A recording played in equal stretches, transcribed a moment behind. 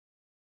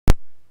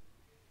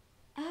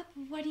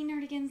Whatty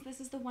Nerdigans, this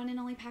is the one and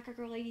only Packer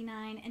Girl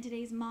 89, and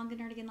today's Manga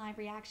Nerdigan live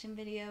reaction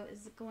video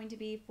is going to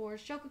be for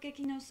Shokugeki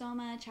no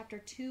Soma, chapter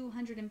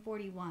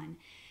 241.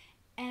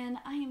 And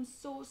I am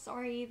so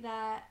sorry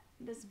that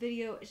this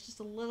video is just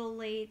a little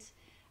late.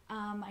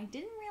 I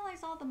didn't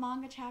realize all the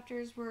manga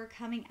chapters were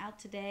coming out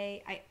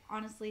today. I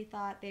honestly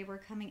thought they were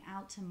coming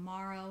out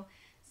tomorrow.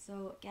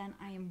 So again,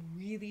 I am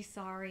really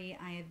sorry.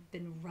 I have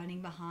been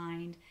running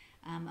behind.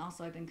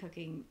 Also, I've been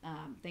cooking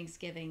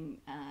Thanksgiving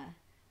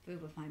food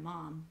with my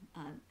mom,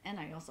 and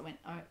I also went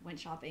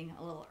shopping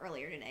a little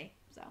earlier today.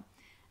 So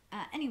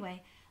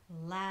anyway,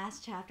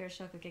 last chapter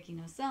Shokugeki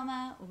no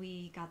Soma,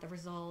 we got the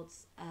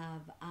results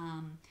of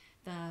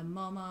the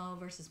Momo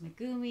versus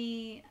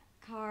Megumi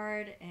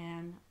card,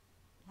 and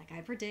like I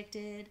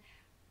predicted,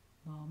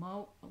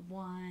 Momo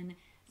won.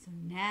 So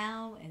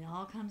now it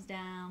all comes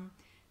down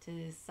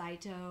to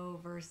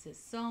Saito versus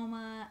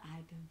Soma.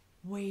 I've been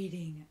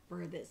waiting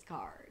for this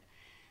card.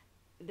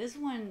 This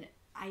one's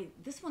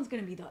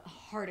going to be the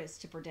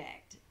hardest to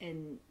predict,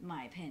 in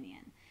my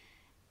opinion.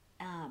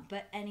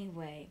 But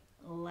anyway,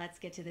 let's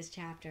get to this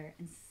chapter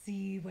and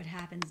see what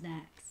happens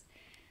next.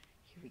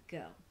 Here we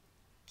go.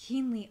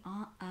 Keenly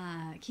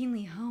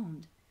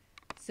honed.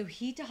 So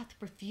he doth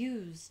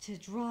refuse to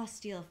draw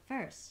steel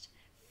first.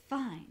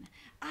 Fine,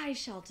 I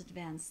shall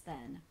advance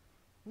then.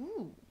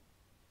 Ooh.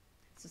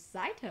 So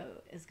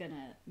Saito is going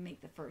to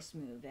make the first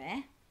move,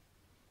 eh?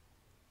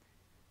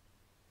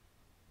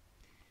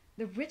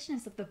 The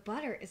richness of the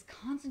butter is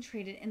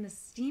concentrated in the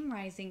steam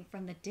rising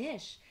from the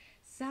dish.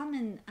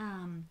 Salmon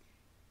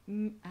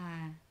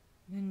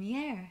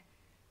meuniere,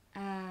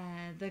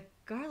 the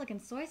garlic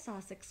and soy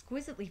sauce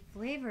exquisitely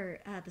flavor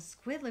the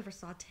squid liver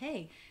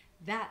saute.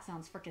 That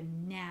sounds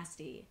freaking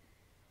nasty.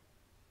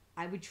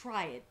 I would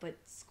try it, but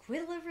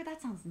squid liver,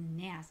 that sounds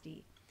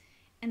nasty.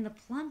 And the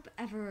plump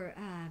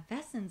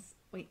effervescence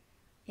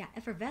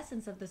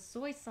of the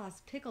soy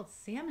sauce pickled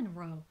salmon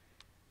roe.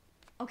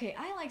 Okay,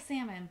 I like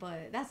salmon,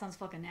 but that sounds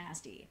fucking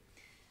nasty.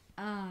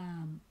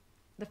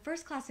 The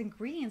first class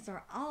ingredients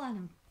are all out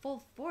in full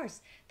force.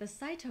 The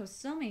Saito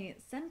Some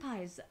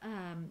Senpai's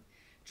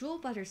jewel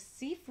butter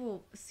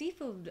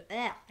seafood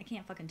I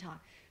can't fucking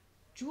talk.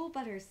 Jewel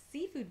butter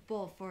seafood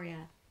bowl for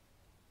ya.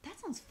 That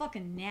sounds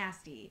fucking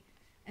nasty.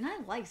 And I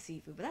like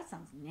seafood, but that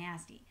sounds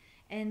nasty.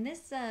 And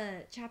this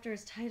chapter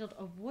is titled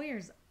A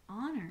Warrior's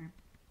Honor.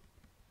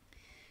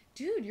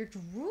 Dude, you're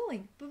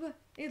drooling, but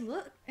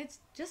it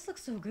just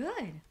looks so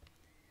good.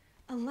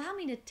 Allow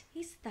me to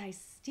taste thy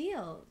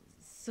steel,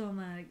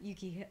 Soma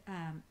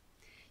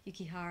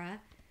Yukihara.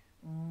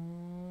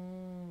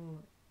 Oh,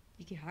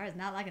 Yukihara's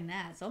not liking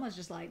that. Soma's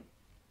just like,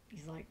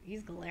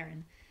 he's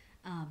glaring.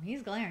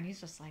 He's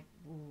just like,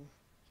 ooh,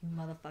 you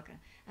motherfucker.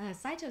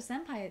 Saito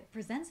Senpai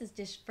presents his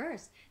dish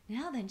first.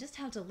 Now then, just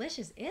how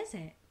delicious is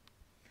it?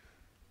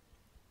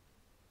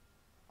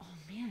 Oh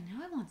man,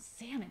 now I want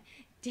salmon.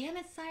 Damn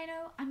it,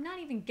 Saito. I'm not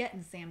even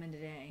getting salmon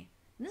today.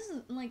 And this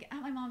is like,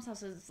 at my mom's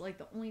house, is like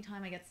the only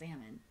time I get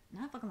salmon.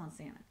 Now I fucking want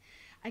salmon.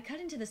 I cut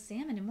into the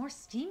salmon and more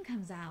steam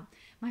comes out.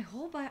 My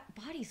whole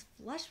body's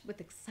flushed with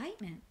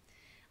excitement.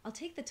 I'll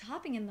take the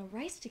topping and the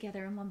rice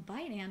together in one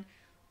bite and,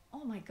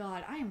 oh my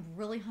god, I am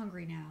really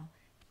hungry now.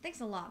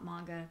 Thanks a lot,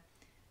 Manga.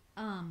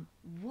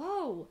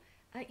 Whoa.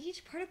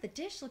 Each part of the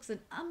dish looks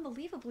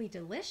unbelievably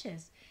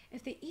delicious.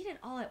 If they eat it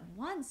all at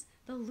once,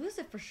 they'll lose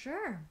it for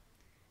sure.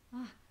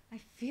 I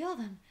feel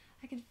them.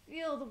 I can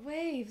feel the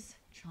waves.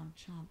 Chomp,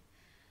 chomp.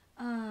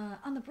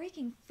 On the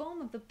breaking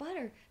foam of the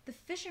butter, the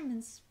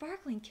fisherman's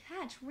sparkling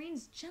catch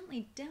rains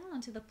gently down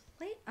onto the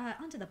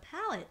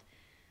palate.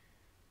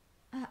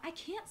 I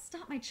can't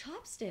stop my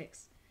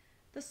chopsticks.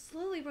 The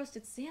slowly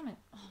roasted salmon.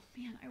 Oh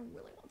man, I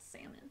really want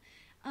salmon.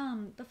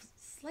 The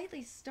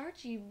slightly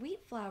starchy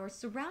wheat flour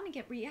surrounding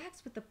it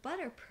reacts with the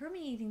butter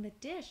permeating the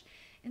dish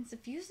and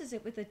suffuses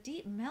it with a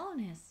deep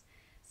mellowness.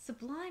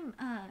 Sublime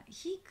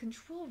heat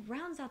control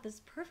rounds out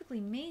this perfectly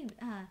made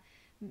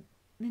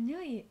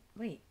menuire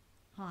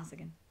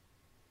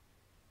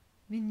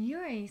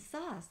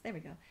sauce. There we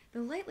go.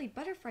 The lightly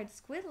butter-fried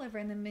squid liver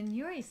and the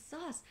menuire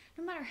sauce.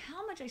 No matter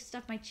how much I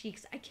stuff my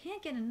cheeks, I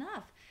can't get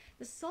enough.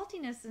 The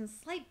saltiness and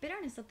slight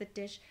bitterness of the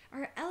dish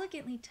are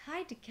elegantly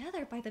tied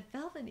together by the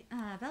velvety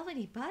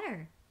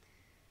butter.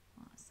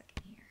 Hold on a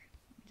second here.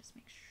 Let me just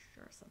make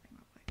sure something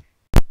real quick.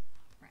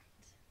 All right.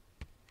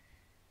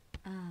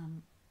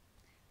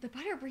 The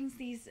butter brings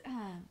these,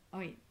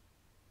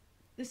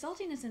 the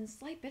saltiness and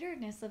slight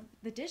bitterness of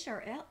the dish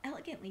are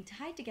elegantly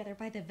tied together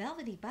by the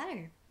velvety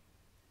butter.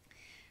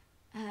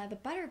 The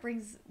butter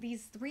brings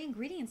these three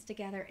ingredients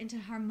together into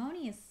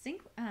harmonious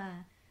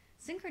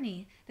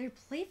synchrony. Their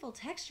playful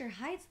texture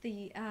hides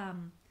the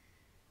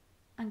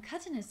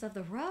uncuttedness of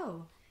the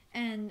roe.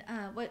 And,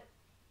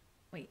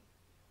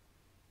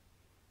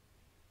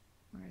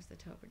 where's the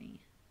topony?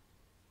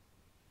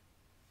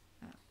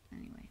 Oh,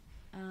 anyway.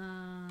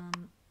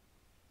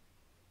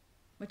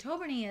 What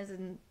tobani is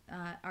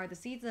are the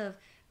seeds of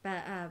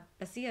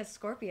Basia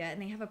scorpia,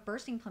 and they have a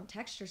bursting plump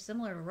texture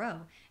similar to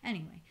roe.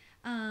 Anyway,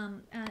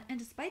 And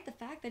despite the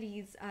fact that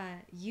he's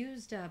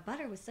used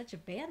butter with such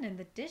abandon,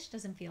 the dish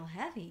doesn't feel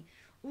heavy.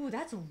 Ooh,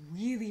 that's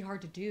really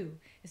hard to do,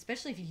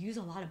 especially if you use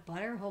a lot of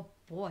butter. Oh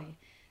boy,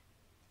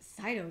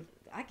 Saito,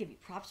 I give you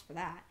props for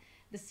that.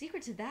 The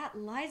secret to that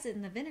lies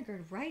in the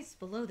vinegared rice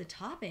below the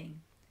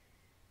topping.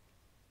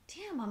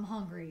 Damn, I'm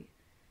hungry.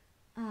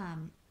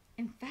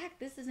 In fact,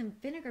 this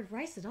isn't vinegared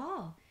rice at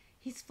all.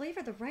 He's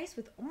flavored the rice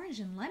with orange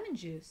and lemon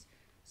juice.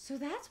 So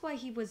that's why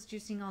he was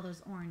juicing all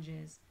those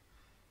oranges.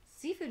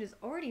 Seafood is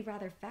already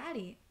rather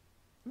fatty.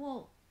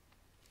 Well,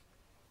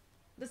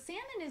 the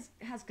salmon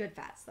has good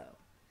fats though.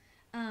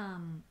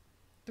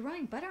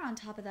 Throwing butter on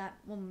top of that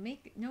will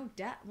no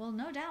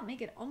doubt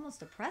make it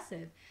almost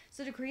oppressive.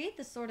 So to create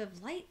this sort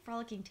of light,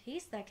 frolicking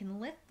taste that can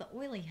lift the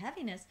oily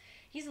heaviness,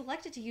 he's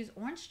elected to use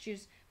orange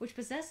juice, which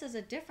possesses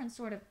a different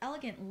sort of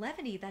elegant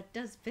levity than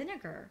does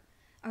vinegar.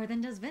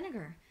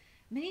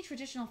 Many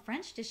traditional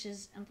French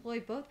dishes employ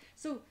both.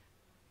 So,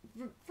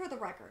 for the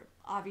record,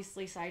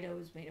 obviously Saito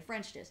has made a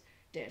French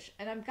dish,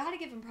 and I've got to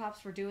give him props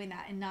for doing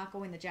that and not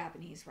going the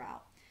Japanese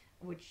route,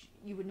 which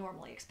you would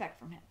normally expect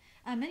from him.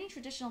 Many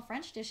traditional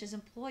French dishes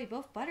employ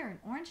both butter and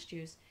orange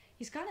juice.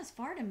 He's gone as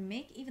far to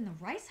make even the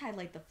rice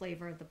highlight the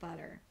flavor of the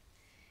butter.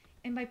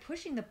 And by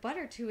pushing the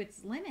butter to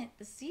its limit,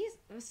 the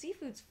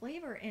seafood's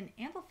flavor is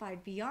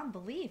amplified beyond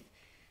belief.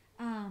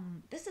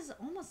 This is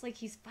almost like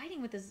he's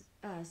fighting with his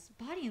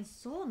body and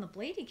soul in the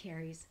blade he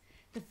carries.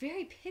 The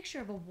very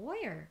picture of a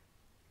warrior.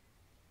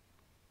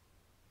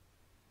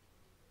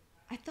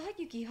 I thought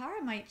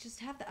Yukihara might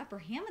just have the upper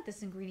hand with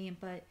this ingredient,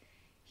 but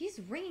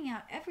he's wringing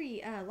out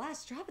every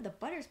last drop of the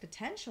butter's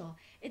potential.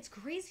 It's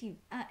crazy.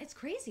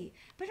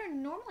 Butter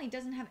normally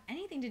doesn't have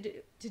anything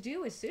to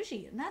do with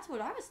sushi, and that's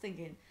what I was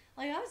thinking.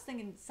 Like, I was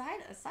thinking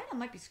Saito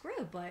might be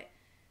screwed, but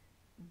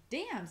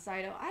damn,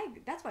 Saito.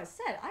 That's why I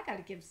said I got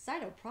to give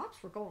Saito props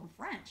for going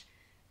French.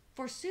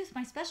 Forsooth,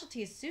 my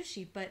specialty is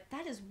sushi, but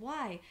that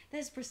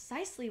is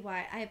precisely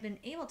why I have been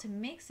able to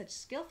make such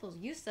skillful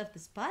use of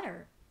this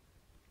butter.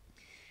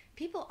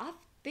 People often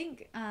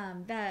think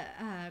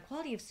that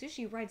quality of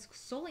sushi rides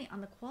solely on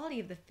the quality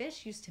of the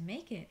fish used to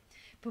make it,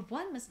 but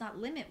one must not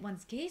limit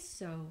one's gaze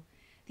so.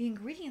 The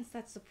ingredients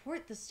that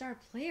support the star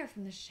player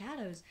from the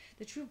shadows,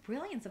 the true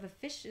brilliance of a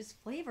fish's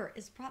flavor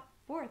is brought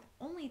forth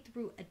only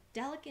through a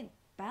delicate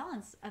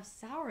balance of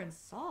sour and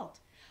salt.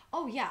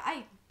 Oh yeah,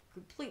 I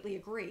completely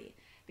agree,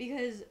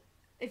 because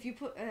if you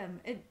put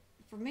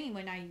for me,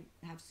 when I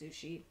have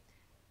sushi,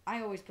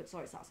 I always put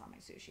soy sauce on my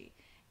sushi,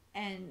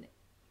 and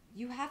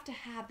you have to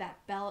have that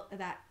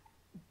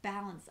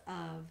balance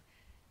of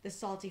the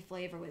salty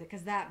flavor with it,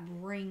 because that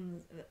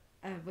brings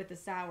with the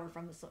sour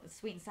from the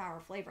sweet and sour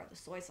flavor of the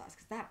soy sauce,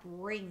 because that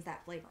brings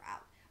that flavor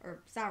out, or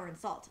sour and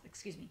salt,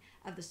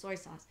 of the soy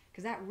sauce,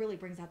 because that really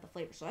brings out the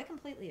flavor. So I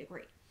completely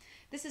agree.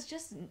 This is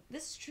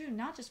true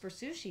not just for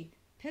sushi.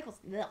 Pickles,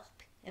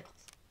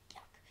 pickles,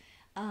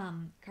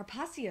 yuck.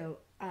 Carpaccio,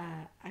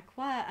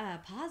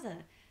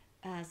 pazza,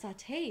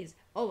 sautés.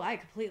 Oh, I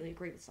completely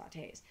agree with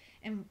sautés.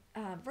 And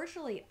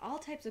virtually all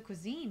types of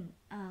cuisine,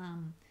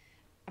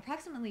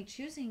 approximately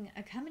choosing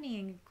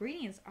accompanying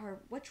ingredients are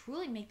what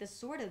truly make this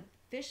sort of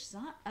fish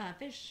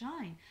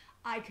shine.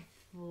 I could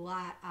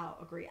flat out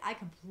agree. I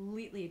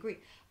completely agree.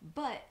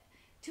 But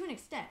to an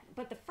extent,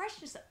 but the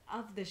freshness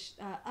of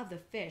the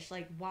fish,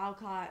 like wild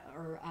caught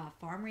or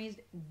farm raised,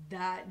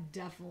 that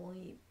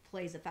definitely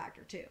plays a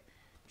factor too.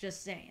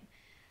 Just saying.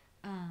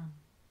 Here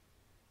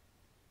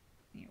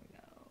we go.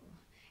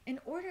 In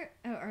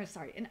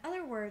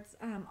other words,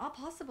 all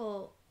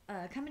possible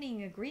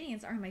accompanying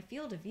ingredients are in my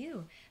field of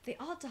view. They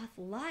all doth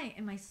lie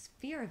in my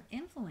sphere of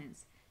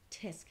influence.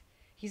 Tisk.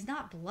 He's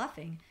not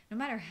bluffing. No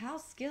matter how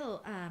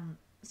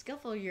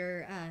skillful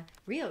your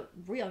Rio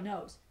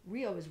knows.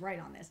 Rio is right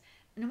on this.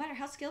 No matter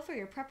how skillful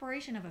your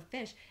preparation of a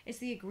fish, it's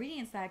the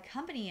ingredients that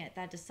accompany it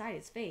that decide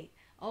its fate.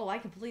 Oh, I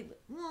completely...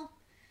 Well,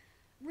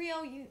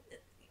 Rio, you're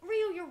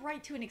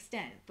right to an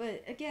extent.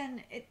 But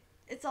again, it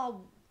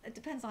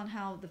depends on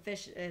how the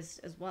fish is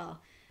as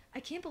well. I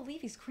can't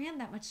believe he's crammed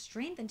that much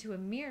strength into a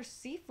mere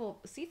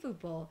seafood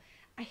bowl.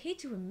 I hate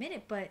to admit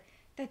it, but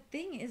that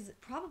thing is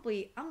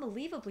probably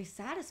unbelievably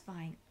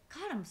satisfying.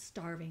 God, I'm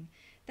starving.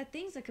 That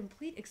thing's a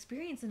complete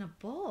experience in a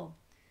bowl.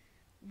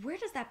 Where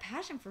does that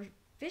passion for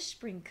fish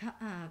spring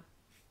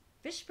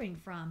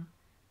from?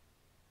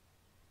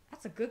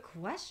 That's a good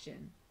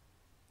question.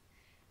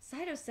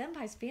 Saito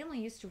Senpai's family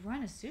used to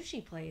run a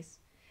sushi place.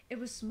 It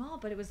was small,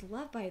 but it was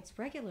loved by its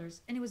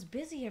regulars, and it was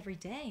busy every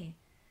day.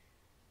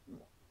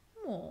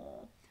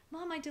 Oh,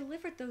 Mom, I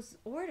delivered those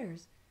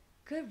orders.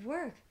 Good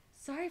work.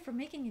 Sorry for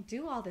making you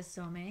do all this,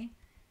 Some.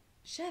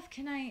 Chef,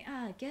 can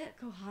I get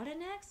Kohara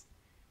next?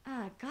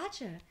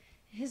 Gotcha.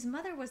 His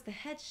mother was the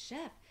head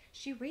chef.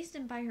 She raised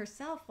him by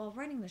herself while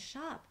running the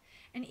shop,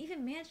 and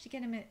even managed to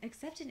get him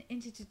accepted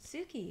into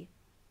Totsuki.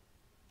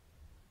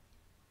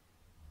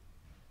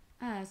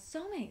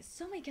 Some,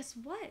 guess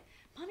what?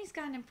 Mommy's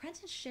got an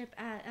apprenticeship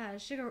at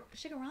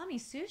Shigarami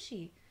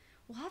Sushi.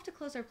 We'll have to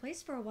close our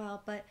place for a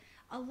while, but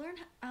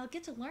I'll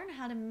get to learn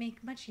how to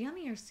make much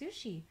yummier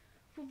sushi.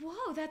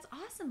 Whoa, that's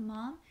awesome,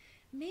 Mom.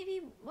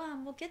 Maybe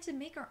we'll get to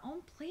make our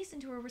own place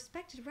into a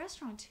respected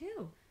restaurant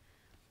too.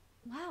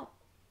 Wow,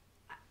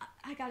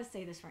 I gotta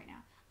say this right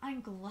now.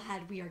 I'm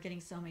glad we are getting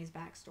Somei's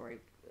backstory.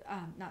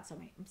 Not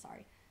Somei, I'm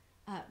sorry.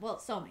 Well,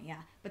 Soma,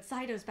 yeah, but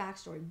Saito's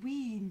backstory.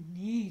 We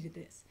need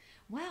this.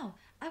 Wow,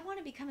 I want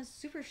to become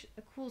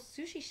a cool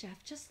sushi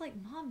chef just like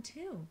Mom,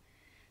 too.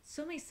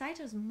 Somei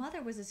Saito's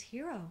mother was his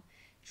hero,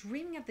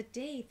 dreaming of the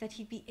day that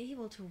he'd be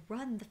able to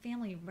run the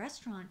family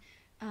restaurant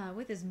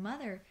with his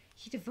mother.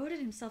 He devoted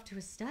himself to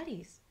his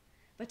studies.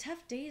 But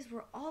tough days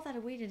were all that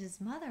awaited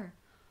his mother.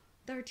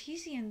 The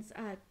Artesians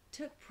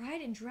took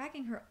pride in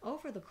dragging her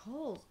over the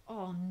coals.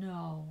 Oh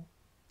no.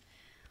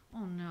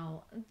 Oh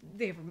no.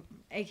 They were,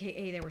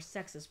 AKA, they were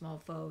sexist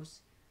mofos.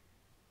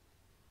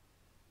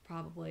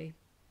 Probably.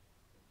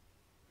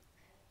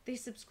 They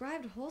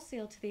subscribed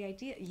wholesale to the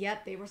idea.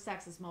 Yep, they were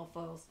sexist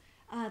mofos.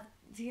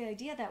 The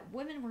idea that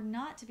women were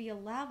not to be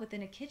allowed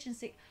within a kitchen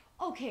sink.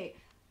 Okay,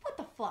 what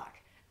the fuck?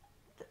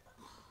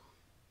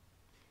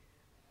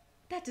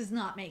 That does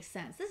not make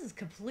sense. This is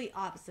complete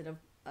opposite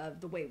of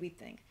the way we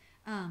think.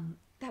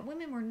 That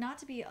women were not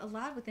to be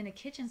allowed within a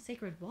kitchen's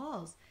sacred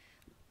walls.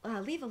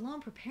 Leave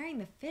alone preparing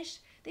the fish.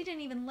 They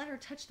didn't even let her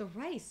touch the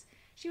rice.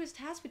 She was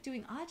tasked with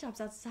doing odd jobs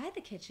outside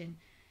the kitchen.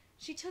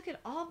 She took it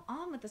all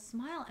on with a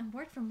smile and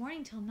worked from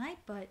morning till night,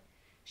 but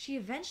she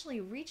eventually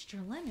reached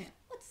her limit.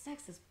 What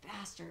sexist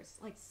bastards?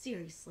 Like,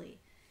 seriously.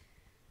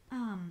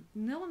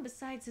 No one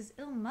besides his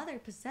ill mother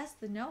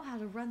possessed the know-how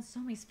to run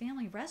Somei's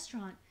family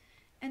restaurant.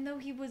 And though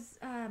he was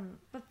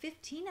but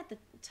 15 at the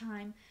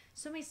time,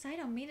 Somei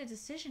Saito made a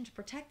decision to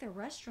protect their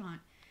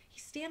restaurant. He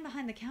stand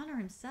behind the counter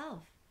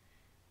himself.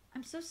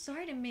 I'm so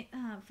sorry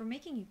for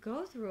making you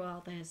go through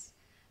all this.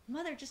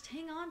 Mother, just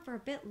hang on for a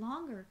bit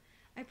longer.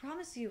 I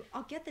promise you,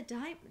 I'll get the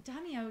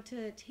daimyo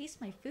to taste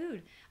my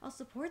food. I'll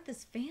support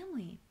this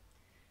family.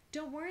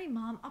 Don't worry,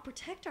 Mom. I'll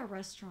protect our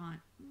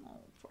restaurant. Oh,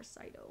 poor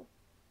Saito.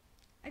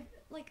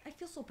 I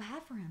feel so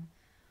bad for him.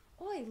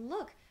 Oi,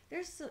 look.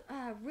 There's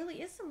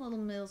really is some little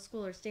middle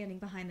schooler standing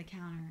behind the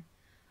counter.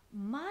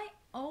 My,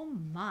 oh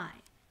my.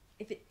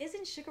 If it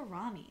isn't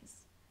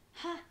Shigarami's.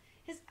 Huh.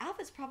 His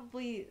outfit's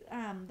probably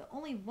the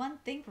only one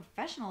thing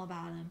professional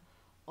about him.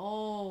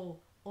 Oh,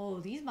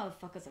 these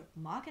motherfuckers are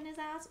mocking his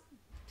ass.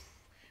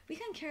 We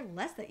couldn't care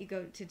less that you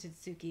go to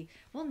Totsuki.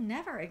 We'll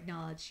never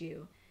acknowledge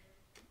you.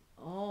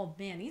 Oh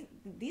man,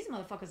 these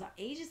motherfuckers are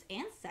ageist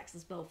and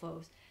sexist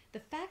bofos. The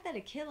fact that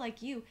a kid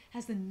like you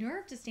has the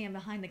nerve to stand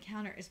behind the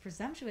counter is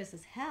presumptuous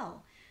as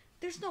hell.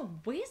 There's no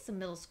way some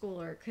middle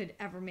schooler could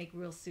ever make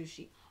real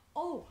sushi.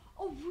 Oh,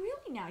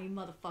 really now, you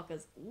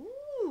motherfuckers.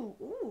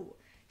 Ooh,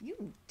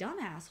 you dumb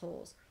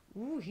assholes.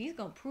 Ooh, he's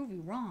gonna prove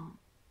you wrong.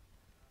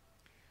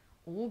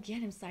 Oh,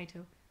 get him,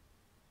 Saito.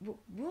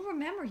 We'll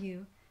remember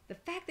you. The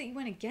fact that you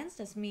went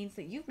against us means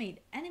that you've made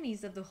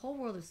enemies of the whole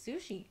world of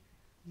sushi.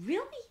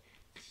 Really?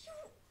 You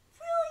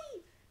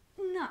really?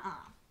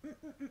 Nuh-uh.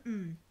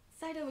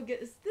 Saito,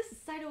 this is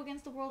Saito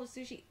against the world of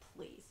sushi.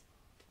 Please,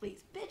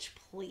 bitch,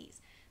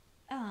 please.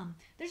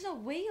 There's no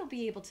way you'll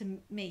be able to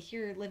make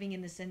your living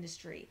in this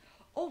industry.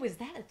 Oh, is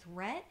that a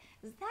threat?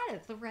 Is that a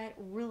threat,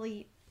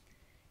 really?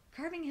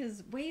 Carving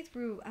his way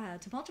through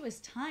tumultuous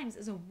times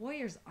is a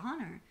warrior's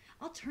honor.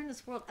 I'll turn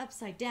this world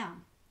upside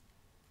down.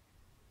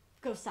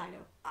 Go,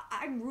 Saito.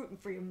 I'm rooting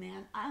for you,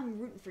 man. I'm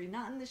rooting for you.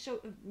 Not in the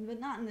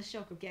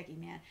Shokugeki,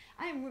 man.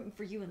 I am rooting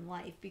for you in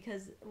life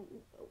because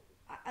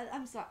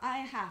I'm sorry. I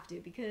have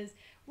to, because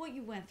what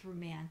you went through,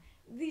 man.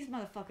 These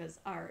motherfuckers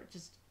are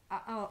just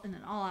out in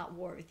an all-out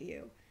war with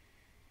you.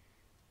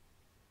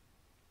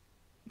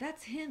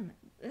 That's him.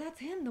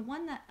 The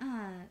one that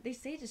they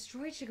say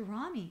destroyed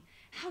Shigarami.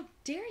 How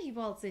dare you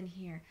waltz in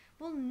here?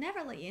 We'll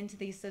never let you into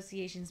the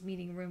association's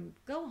meeting room.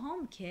 Go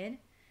home, kid.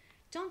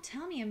 Don't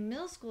tell me a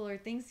middle schooler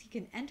thinks he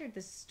can enter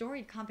this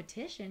storied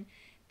competition.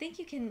 Think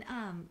you can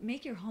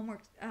make your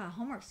homework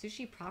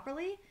sushi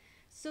properly?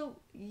 So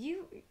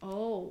you...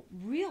 Oh,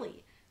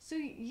 really? So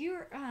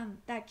you're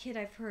that kid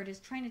I've heard is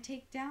trying to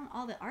take down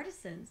all the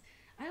artisans.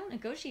 I don't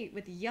negotiate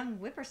with young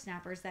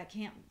whippersnappers that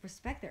can't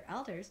respect their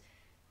elders.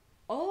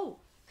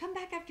 Oh, come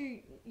back after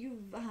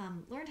you've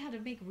learned how to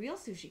make real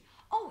sushi.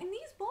 Oh, and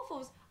these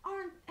mofos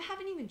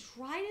haven't even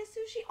tried a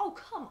sushi? Oh,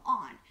 come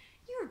on.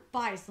 You're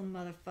biased,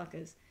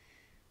 motherfuckers.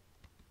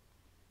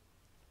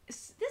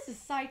 This is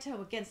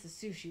Saito against the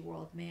sushi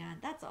world, man.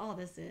 That's all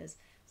this is.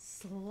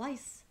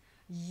 Slice.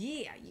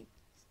 Yeah,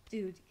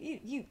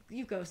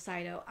 you go,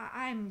 Saito.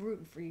 I'm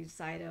rooting for you,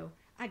 Saito.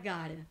 I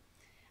got it.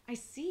 I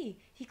see.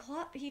 He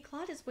clawed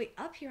his way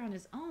up here on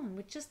his own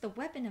with just the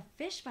weapon of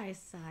fish by his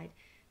side.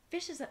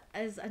 Fish is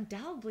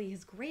undoubtedly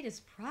his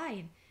greatest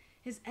pride.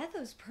 His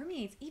ethos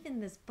permeates even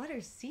this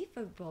buttered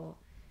seafood bowl.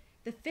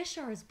 The fish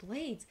are his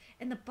blades,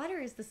 and the butter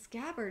is the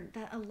scabbard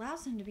that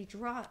allows him to be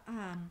drawn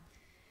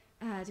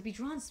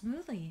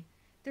smoothly.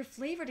 Their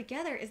flavor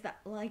together is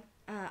like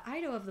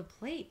Ido of the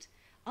plate.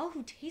 All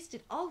who taste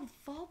it, all who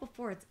fall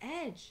before its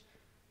edge.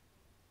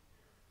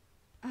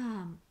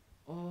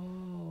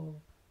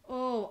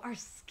 Are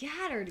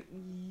scattered.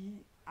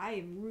 I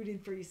am rooting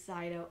for you,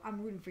 Saito.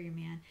 I'm rooting for you,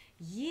 man.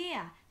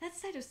 Yeah,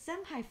 that's Saito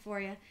Senpai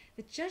for you.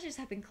 The judges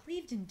have been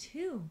cleaved in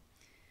two.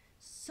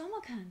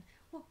 Soma-kun,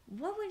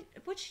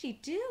 what should he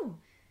do?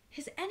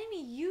 His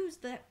enemy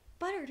used the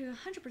butter to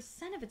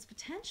 100% of its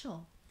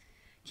potential.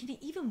 Can he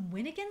even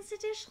win against a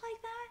dish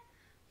like that?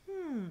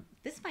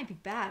 This might be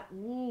bad.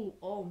 Ooh,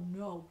 oh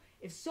no.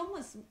 If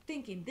Soma's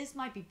thinking this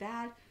might be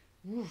bad,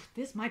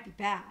 this might be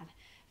bad.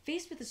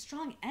 Faced with a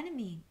strong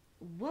enemy,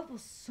 what will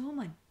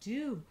Soma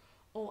do?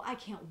 Oh, I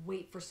can't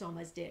wait for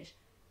Soma's dish.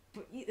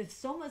 But if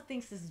Soma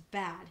thinks this is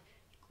bad,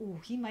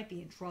 he might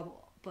be in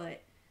trouble.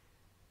 But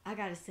I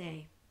gotta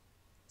say,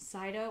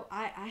 Saito,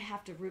 I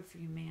have to root for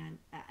you, man,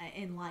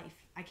 in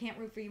life. I can't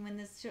root for you in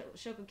this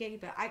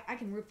Shokugeki, but I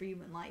can root for you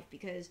in life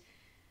because,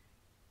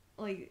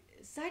 like,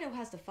 Saito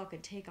has to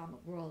fucking take on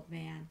the world,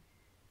 man.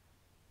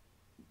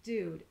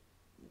 Dude,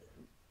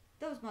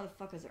 those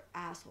motherfuckers are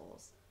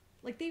assholes.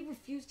 Like, they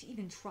refuse to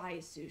even try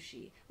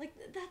sushi. Like,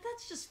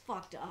 that's just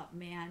fucked up,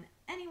 man.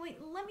 Anyway,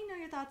 let me know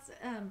your thoughts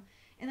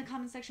in the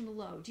comment section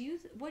below.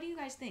 What do you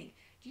guys think?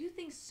 Do you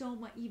think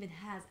Soma even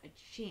has a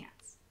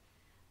chance?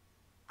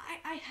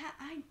 I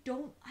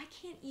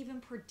can't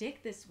even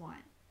predict this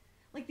one.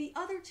 Like, the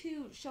other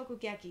two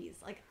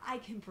Shokugekis, like, I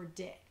can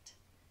predict.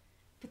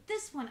 But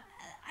this one,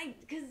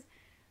 because,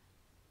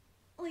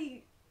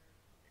 like,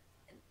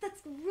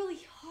 that's really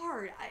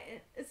hard.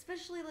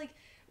 Especially, like,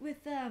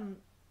 with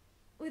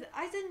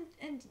Aizen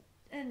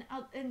and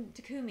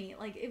Takumi,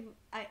 like,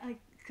 I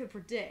could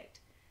predict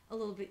a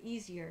little bit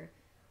easier.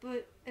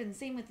 And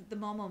same with the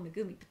Momo and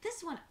Megumi. But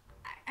this one,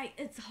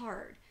 it's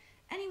hard.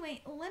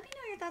 Anyway, let me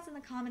know your thoughts in the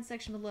comment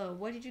section below.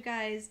 What did you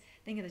guys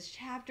think of this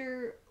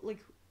chapter? Like,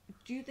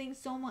 do you think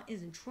Soma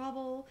is in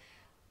trouble?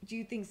 Do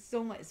you think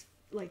Soma is,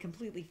 like,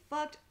 completely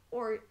fucked?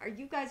 Or are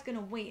you guys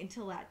gonna wait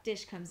until that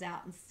dish comes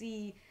out and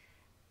see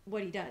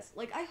what he does?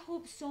 Like, I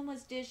hope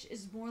Soma's dish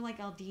is more like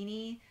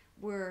Aldini,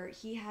 where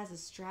he has a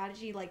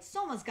strategy. Like,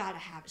 Soma's gotta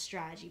have a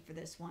strategy for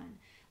this one.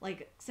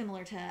 Like,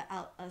 similar to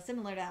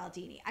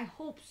Aldini. I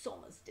hope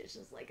Soma's dish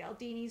is like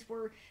Aldini's,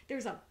 where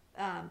there's a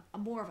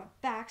more of a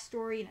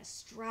backstory and a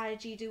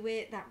strategy to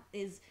it that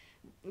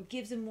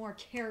gives him more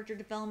character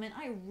development.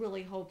 I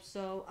really hope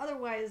so.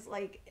 Otherwise,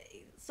 like,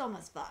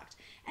 Soma's fucked.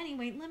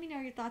 Anyway, let me know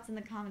your thoughts in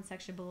the comment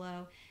section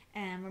below.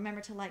 And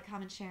remember to like,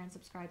 comment, share, and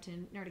subscribe to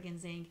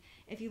Nerdigans Inc.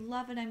 If you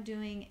love what I'm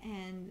doing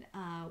and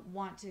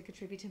want to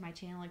contribute to my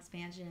channel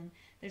expansion,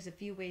 there's a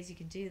few ways you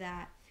can do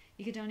that.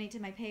 You can donate to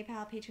my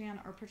PayPal,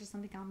 Patreon, or purchase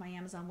something on my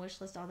Amazon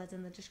wishlist. All that's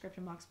in the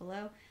description box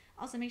below.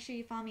 Also, make sure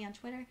you follow me on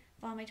Twitter,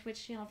 follow my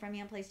Twitch channel, friend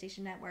me on PlayStation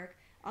Network.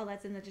 All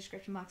that's in the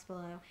description box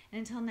below. And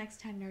until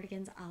next time,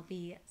 Nerdigans, I'll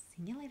be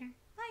seeing you later.